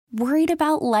Worried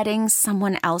about letting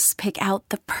someone else pick out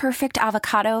the perfect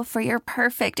avocado for your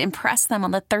perfect impress them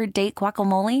on the third date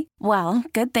guacamole? Well,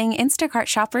 good thing Instacart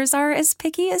shoppers are as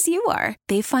picky as you are.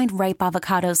 They find ripe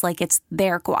avocados like it's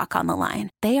their guac on the line.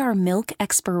 They are milk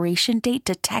expiration date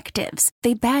detectives.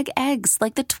 They bag eggs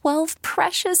like the 12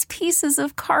 precious pieces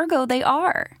of cargo they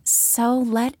are. So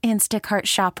let Instacart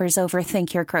shoppers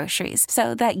overthink your groceries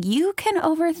so that you can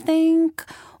overthink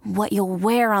what you'll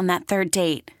wear on that third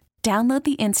date. Download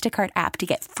the Instacart app to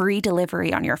get free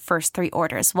delivery on your first 3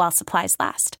 orders while supplies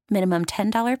last. Minimum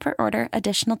 $10 per order.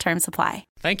 Additional terms apply.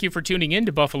 Thank you for tuning in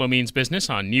to Buffalo Means Business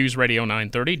on News Radio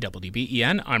 930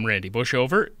 WBEN. I'm Randy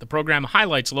Bushover. The program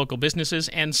highlights local businesses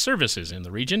and services in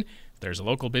the region. If there's a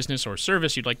local business or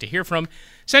service you'd like to hear from,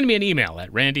 send me an email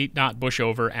at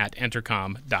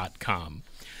randy.bushover@entercom.com.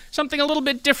 Something a little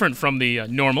bit different from the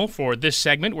normal for this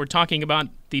segment. We're talking about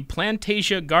the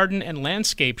Plantasia Garden and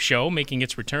Landscape Show making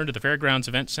its return to the Fairgrounds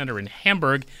Event Center in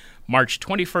Hamburg, March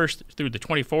 21st through the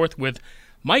 24th with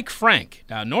Mike Frank.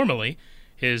 Now, normally,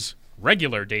 his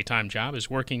regular daytime job is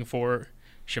working for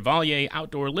Chevalier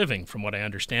Outdoor Living, from what I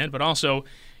understand, but also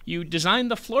you designed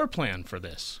the floor plan for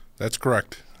this. That's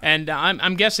correct. And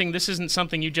I'm guessing this isn't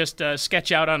something you just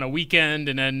sketch out on a weekend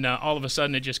and then all of a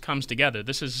sudden it just comes together.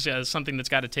 This is something that's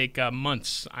got to take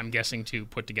months, I'm guessing, to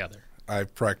put together.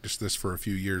 I've practiced this for a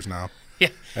few years now. Yeah.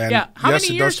 And yeah. How yes,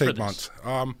 many it years does take for this?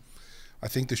 months. I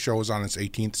think the show is on its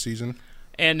 18th season.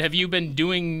 And have you been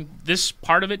doing this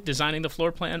part of it, designing the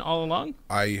floor plan all along?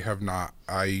 I have not.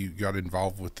 I got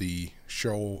involved with the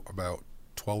show about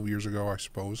 12 years ago, I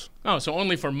suppose. Oh, so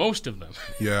only for most of them.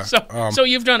 Yeah. So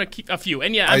you've done a few.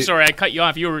 And yeah, I'm sorry, I cut you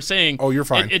off. You were saying Oh, you're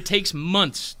fine. It takes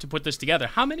months to put this together.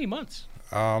 How many months?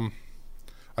 I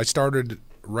started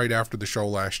right after the show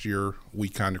last year. We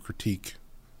kind of critique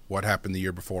what happened the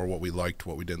year before, what we liked,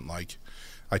 what we didn't like.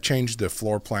 I changed the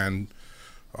floor plan.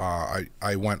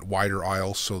 I went wider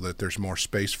aisles so that there's more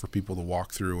space for people to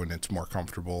walk through and it's more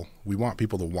comfortable. We want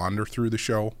people to wander through the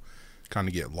show, kind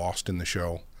of get lost in the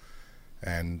show.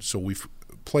 And so we've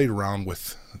played around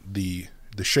with the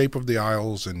shape of the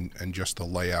aisles and just the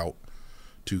layout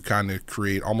to kind of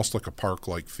create almost like a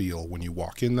park-like feel. When you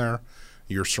walk in there,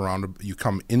 you're surrounded. You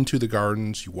come into the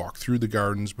gardens, you walk through the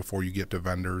gardens before you get to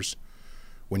vendors.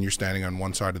 When you're standing on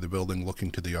one side of the building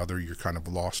looking to the other, you're kind of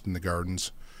lost in the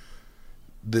gardens.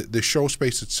 The show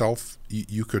space itself,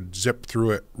 you could zip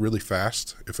through it really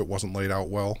fast if it wasn't laid out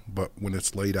well, but when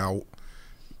it's laid out,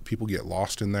 people get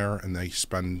lost in there and they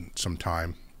spend some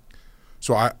time.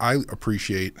 So I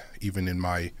appreciate, even in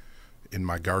my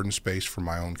garden space for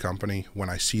my own company, when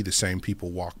I see the same people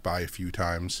walk by a few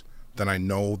times, then I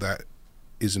know that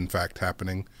is in fact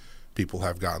happening. People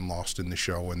have gotten lost in the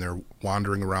show and they're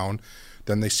wandering around.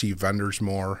 Then they see vendors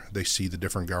more, they see the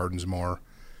different gardens more,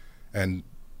 and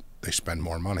they spend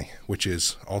more money, which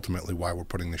is ultimately why we're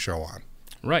putting the show on.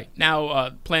 Right.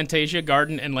 Now, Plantasia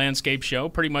Garden and Landscape Show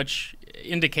pretty much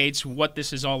indicates what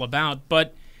this is all about,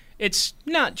 but it's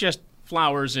not just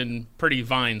flowers and pretty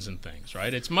vines and things,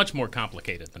 right? It's much more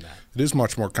complicated than that. It is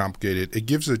much more complicated. It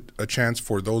gives a chance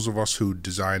for those of us who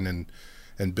design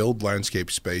and build landscape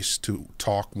space to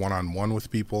talk one-on-one with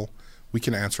people. We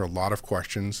can answer a lot of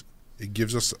questions. It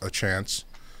gives us a chance.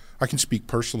 I can speak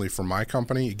personally for my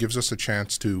company. It gives us a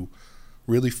chance to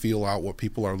really feel out what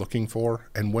people are looking for,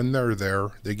 and when they're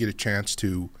there, they get a chance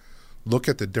to look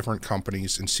at the different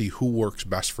companies and see who works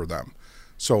best for them.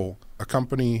 So a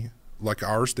company like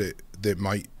ours that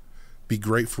might be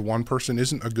great for one person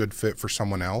isn't a good fit for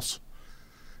someone else.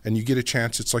 And you get a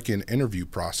chance, it's like an interview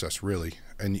process, really.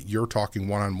 And you're talking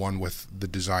one-on-one with the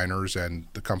designers and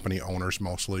the company owners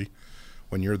mostly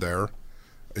when you're there,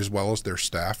 as well as their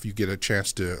staff. You get a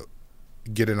chance to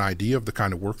get an idea of the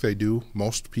kind of work they do.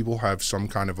 Most people have some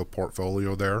kind of a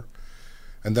portfolio there.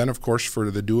 And then, of course, for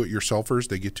the do-it-yourselfers,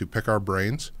 they get to pick our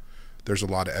brains. There's a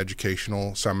lot of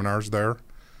educational seminars there.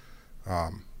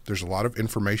 There's a lot of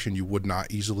information you would not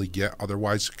easily get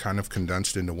otherwise, kind of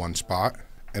condensed into one spot.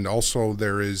 And also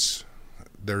there's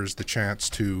the chance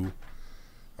to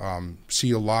see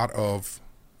a lot of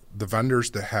the vendors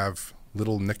that have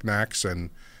little knickknacks and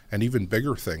even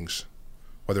bigger things,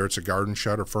 whether it's a garden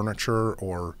shed or furniture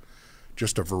or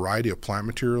just a variety of plant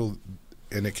material,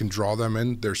 and it can draw them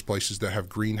in. There's places that have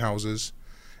greenhouses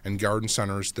and garden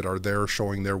centers that are there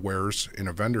showing their wares in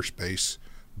a vendor space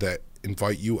that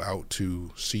invite you out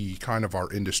to see kind of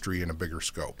our industry in a bigger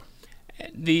scope.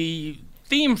 The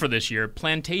theme for this year,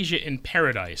 Plantasia in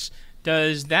Paradise,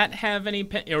 does that have any,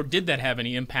 or did that have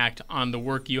any impact on the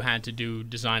work you had to do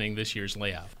designing this year's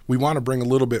layout? We want to bring a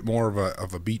little bit more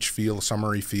of a beach feel, a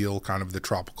summery feel, kind of the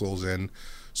tropicals in.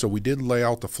 So we did lay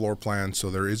out the floor plan, so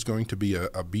there is going to be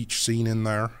a beach scene in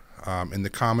there. in the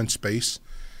common space.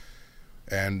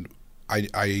 And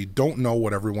I don't know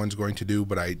what everyone's going to do,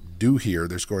 but I do hear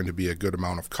there's going to be a good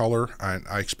amount of color, and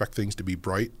I expect things to be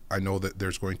bright. I know that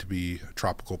there's going to be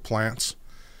tropical plants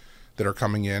that are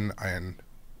coming in, and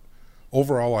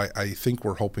overall I think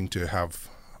we're hoping to have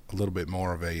a little bit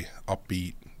more of a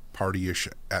upbeat, party-ish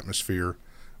atmosphere,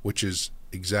 which is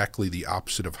exactly the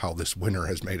opposite of how this winter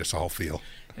has made us all feel.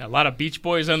 Yeah, a lot of Beach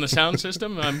Boys on the sound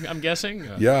system, I'm guessing.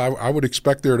 Yeah, I would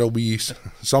expect there'll be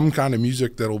some kind of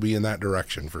music that'll be in that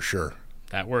direction for sure.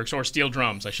 That works. Or steel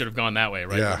drums. I should have gone that way,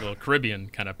 right? Yeah. A little Caribbean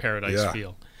kind of paradise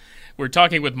feel. We're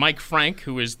talking with Mike Frank,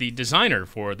 who is the designer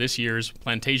for this year's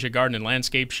Plantasia Garden and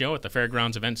Landscape Show at the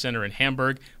Fairgrounds Event Center in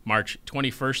Hamburg, March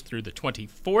 21st through the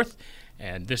 24th.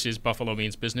 And this is Buffalo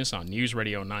Means Business on News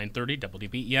Radio 930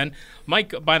 WBEN.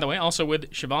 Mike, by the way, also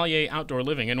with Chevalier Outdoor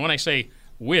Living. And when I say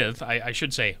with, I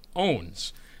should say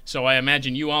owns. So I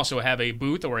imagine you also have a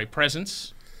booth or a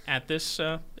presence at this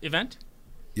event?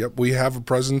 Yep, we have a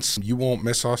presence. You won't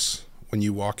miss us when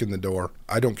you walk in the door.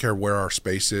 I don't care where our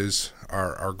space is.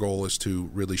 Our goal is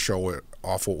to really show it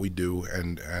off what we do,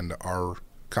 and our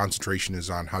concentration is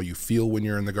on how you feel when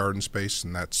you're in the garden space,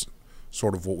 and that's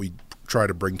sort of what we try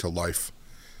to bring to life.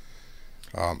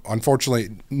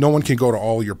 Unfortunately, no one can go to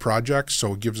all your projects,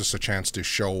 so it gives us a chance to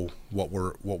show what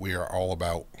we are all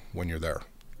about when you're there.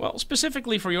 Well,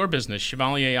 specifically for your business,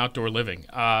 Chevalier Outdoor Living,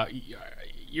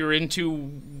 you're into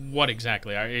what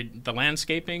exactly? The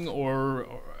landscaping or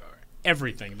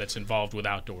everything that's involved with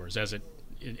outdoors, as it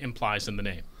implies in the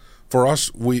name? For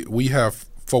us, we have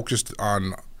focused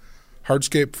on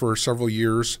hardscape for several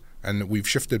years, and we've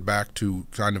shifted back to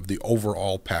kind of the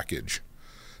overall package.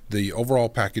 The overall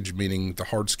package meaning the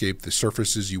hardscape, the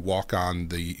surfaces you walk on,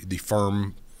 the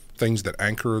firm things that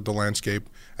anchor the landscape,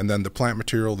 and then the plant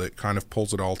material that kind of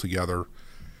pulls it all together.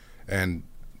 And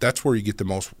that's where you get the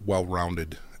most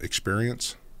well-rounded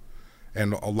experience.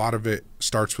 And a lot of it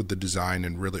starts with the design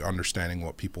and really understanding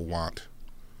what people want.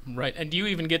 Right. And do you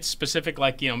even get specific,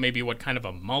 like, maybe what kind of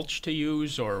a mulch to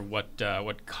use or what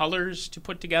colors to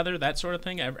put together, that sort of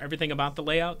thing? Everything about the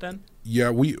layout then?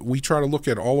 Yeah, we try to look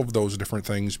at all of those different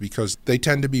things because they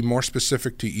tend to be more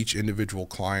specific to each individual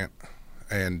client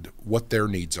and what their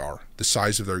needs are. The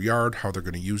size of their yard, how they're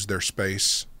going to use their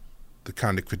space, the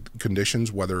kind of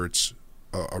conditions, whether it's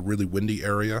a really windy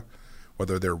area,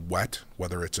 whether they're wet,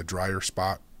 whether it's a drier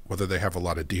spot, whether they have a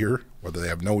lot of deer, whether they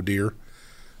have no deer.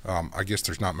 I guess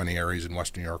there's not many areas in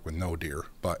Western New York with no deer,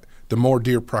 but the more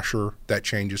deer pressure, that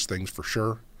changes things for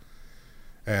sure.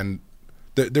 And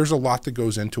there's a lot that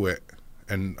goes into it,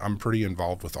 and I'm pretty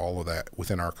involved with all of that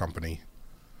within our company.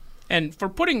 And for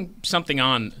putting something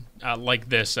on like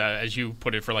this, as you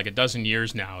put it, for like a dozen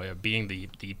years now, being the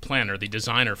planner, the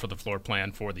designer for the floor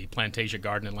plan for the Plantasia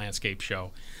Garden and Landscape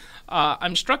Show,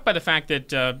 I'm struck by the fact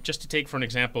that, just to take for an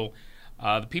example,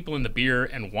 the people in the beer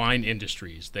and wine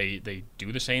industries, they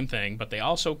do the same thing, but they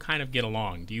also kind of get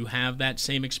along. Do you have that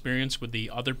same experience with the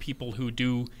other people who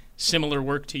do similar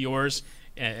work to yours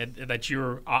that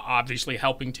you're obviously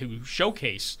helping to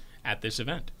showcase at this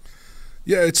event?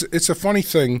 Yeah, it's a funny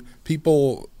thing.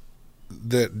 People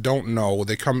that don't know,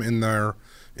 they come in there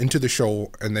into the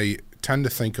show and they tend to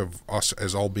think of us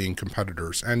as all being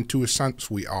competitors, and to a sense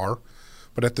we are,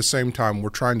 but at the same time we're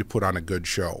trying to put on a good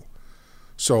show.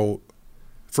 So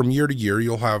from year to year,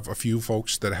 you'll have a few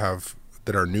folks that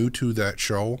are new to that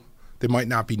show. They might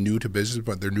not be new to business,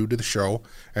 but they're new to the show.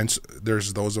 And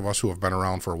there's those of us who have been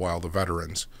around for a while, the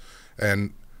veterans.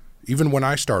 And even when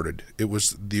I started, it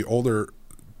was the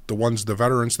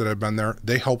veterans that have been there,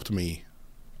 they helped me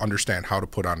understand how to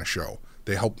put on a show.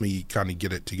 They helped me kind of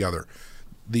get it together.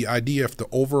 The idea, if the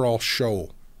overall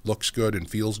show looks good and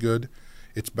feels good,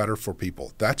 it's better for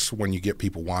people. That's when you get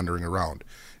people wandering around.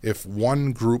 If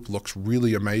one group looks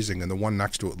really amazing and the one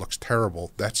next to it looks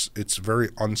terrible, it's very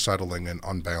unsettling and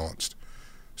unbalanced.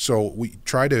 So we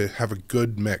try to have a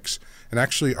good mix. And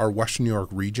actually our Western New York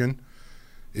region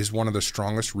is one of the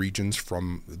strongest regions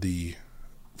from the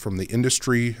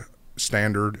industry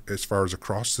standard as far as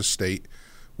across the state.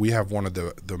 We have one of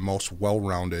the most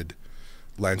well-rounded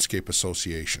landscape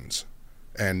associations.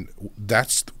 And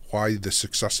that's why the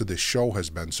success of this show has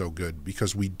been so good,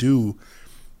 because we do,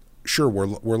 sure,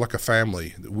 we're like a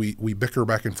family. We bicker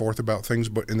back and forth about things,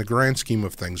 but in the grand scheme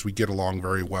of things, we get along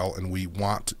very well, and we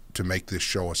want to make this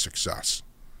show a success.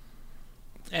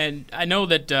 And I know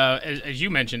that, as you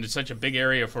mentioned, it's such a big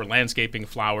area for landscaping,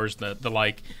 flowers, the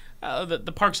like.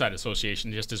 The Parkside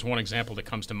Association, just as one example that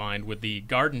comes to mind, with the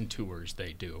garden tours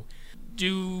they do.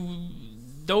 Do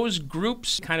those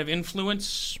groups kind of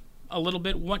influence a little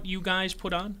bit what you guys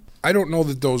put on? I don't know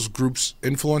that those groups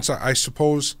influence. I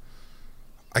suppose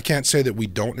I can't say that we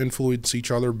don't influence each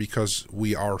other because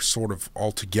we are sort of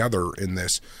all together in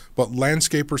this, but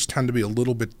landscapers tend to be a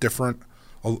little bit different.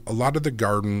 A lot of the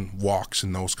garden walks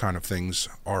and those kind of things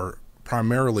are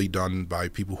primarily done by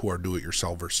people who are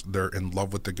do-it-yourselfers. They're in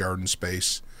love with the garden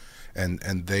space, and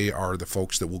they are the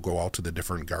folks that will go out to the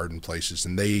different garden places,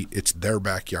 and it's their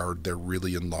backyard. They're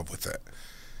really in love with it.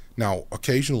 Now,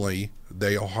 occasionally,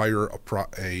 they'll hire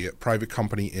a private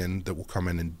company in that will come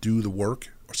in and do the work,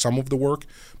 some of the work,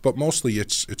 but mostly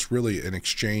it's really an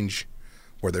exchange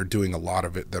where they're doing a lot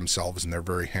of it themselves and they're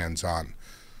very hands-on.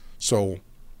 So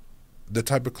the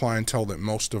type of clientele that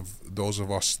most of those of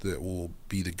us that will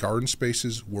be the garden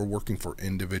spaces, we're working for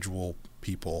individual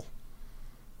people.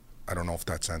 I don't know if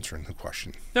that's answering the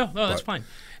question. No, that's fine.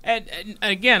 And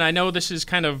again, I know this is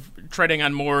kind of treading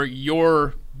on more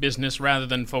your business rather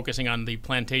than focusing on the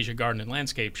Plantasia Garden and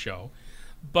Landscape Show.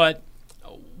 But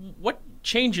what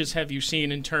changes have you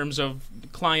seen in terms of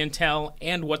clientele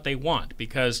and what they want?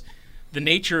 Because the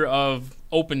nature of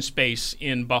open space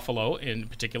in Buffalo, in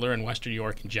particular, and Western New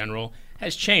York in general,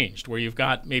 has changed, where you've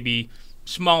got maybe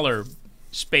smaller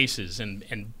spaces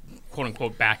and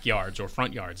quote-unquote backyards or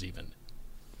front yards even.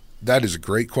 That is a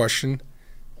great question.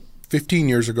 15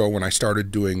 years ago when I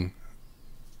started doing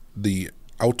the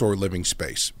outdoor living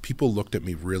space, people looked at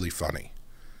me really funny.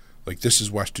 Like, this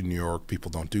is Western New York, people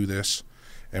don't do this.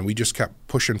 And we just kept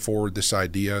pushing forward this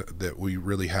idea that we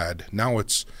really had. Now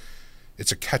it's a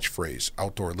catchphrase,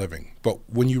 outdoor living. But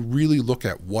when you really look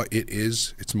at what it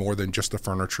is, it's more than just the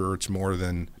furniture, it's more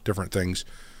than different things.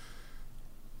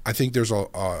 I think there's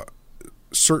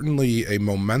certainly a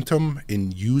momentum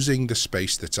in using the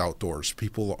space that's outdoors.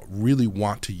 People really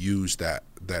want to use that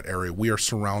area. We are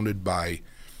surrounded by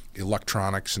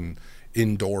electronics and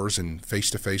indoors and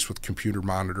face-to-face with computer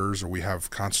monitors, or we have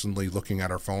constantly looking at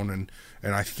our phone, and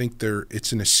I think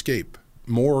it's an escape,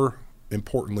 more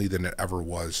importantly than it ever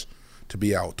was, to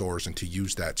be outdoors and to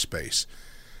use that space.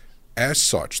 As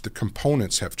such, the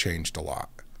components have changed a lot.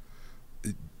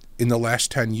 In the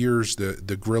last 10 years,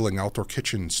 the grilling, outdoor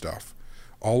kitchen stuff,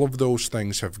 all of those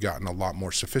things have gotten a lot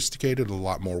more sophisticated, a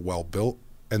lot more well-built,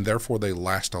 and therefore they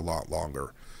last a lot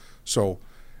longer. So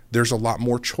there's a lot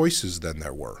more choices than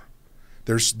there were.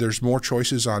 There's more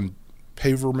choices on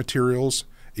paver materials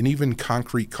and even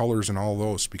concrete colors and all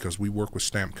those, because we work with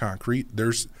stamped concrete.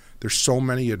 There's so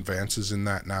many advances in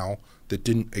that now that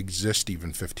didn't exist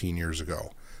even 15 years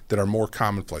ago, that are more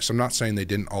commonplace. I'm not saying they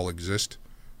didn't all exist.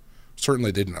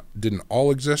 Certainly didn't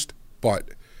all exist, but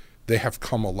they have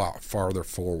come a lot farther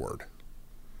forward.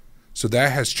 So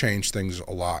that has changed things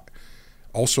a lot.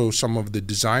 Also, some of the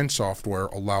design software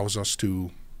allows us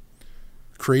to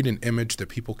create an image that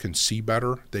people can see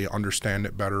better, they understand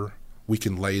it better. We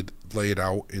can lay it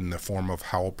out in the form of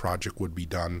how a project would be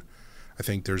done. I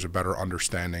think there's a better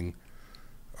understanding.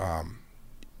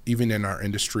 Even in our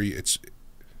industry,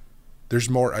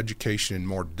 there's more education and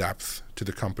more depth to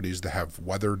the companies that have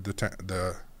weathered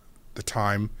the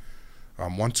time.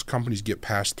 Once companies get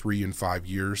past 3 and 5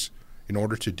 years, in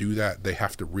order to do that, they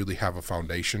have to really have a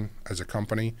foundation as a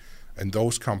company, and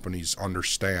those companies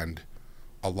understand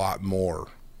a lot more.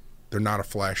 They're not a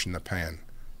flash in the pan.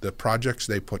 The projects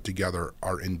they put together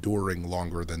are enduring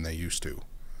longer than they used to.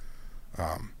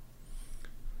 Kind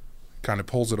of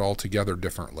pulls it all together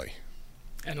differently.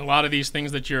 And a lot of these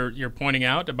things that you're pointing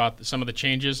out about some of the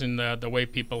changes in the way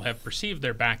people have perceived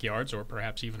their backyards, or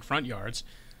perhaps even front yards,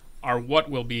 are what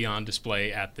will be on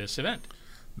display at this event.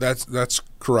 That's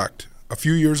correct. A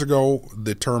few years ago,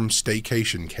 the term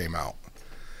staycation came out.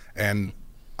 And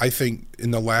I think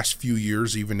in the last few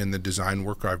years, even in the design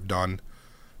work I've done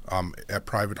at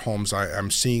private homes, I'm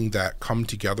seeing that come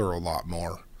together a lot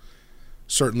more.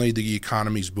 Certainly the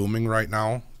economy's booming right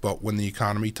now, but when the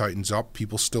economy tightens up,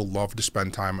 people still love to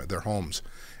spend time at their homes.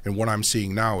 And what I'm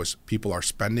seeing now is people are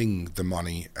spending the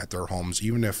money at their homes,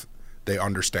 even if they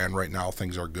understand right now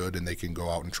things are good and they can go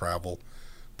out and travel.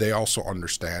 They also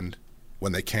understand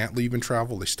when they can't leave and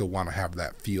travel, they still want to have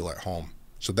that feel at home.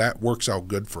 So that works out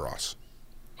good for us.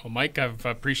 Well, Mike, I've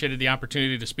appreciated the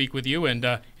opportunity to speak with you and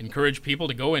encourage people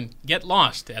to go and get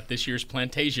lost at this year's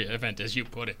Plantasia event, as you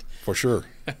put it. For sure.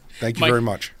 Thank you very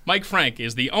much. Mike Frank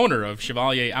is the owner of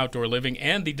Chevalier Outdoor Living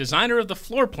and the designer of the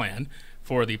floor plan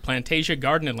for the Plantasia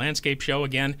Garden and Landscape Show.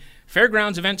 Again,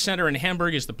 Fairgrounds Event Center in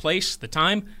Hamburg is the place. The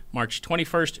time, March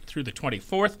 21st through the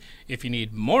 24th. If you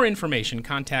need more information,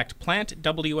 contact Plant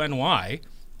WNY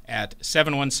at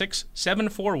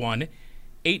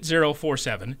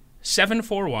 716-741-8047,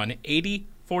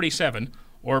 741-8047,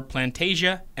 or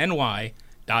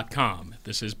plantasiany.com.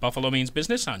 This is Buffalo Means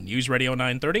Business on News Radio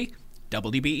 930,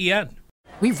 WDBEN.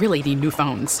 We really need new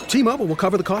phones. T-Mobile will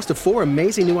cover the cost of 4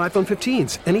 amazing new iPhone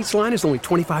 15s, and each line is only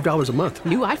 $25 a month.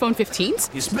 New iPhone 15s?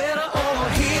 It's better over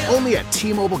here. Only at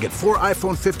T-Mobile, get 4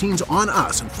 iPhone 15s on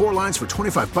us and 4 lines for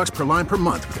 $25 per line per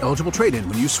month with eligible trade-in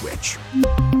when you switch.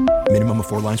 Minimum of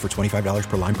 4 lines for $25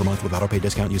 per line per month with autopay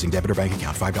discount using debit or bank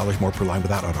account. $5 more per line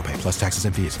without autopay, plus taxes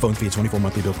and fees. Phone fee at 24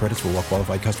 monthly bill credits for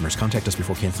well-qualified customers. Contact us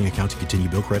before canceling account to continue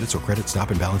bill credits or credit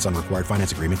stop and balance on required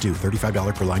finance agreement due.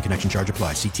 $35 per line connection charge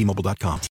applies. See T-Mobile.com.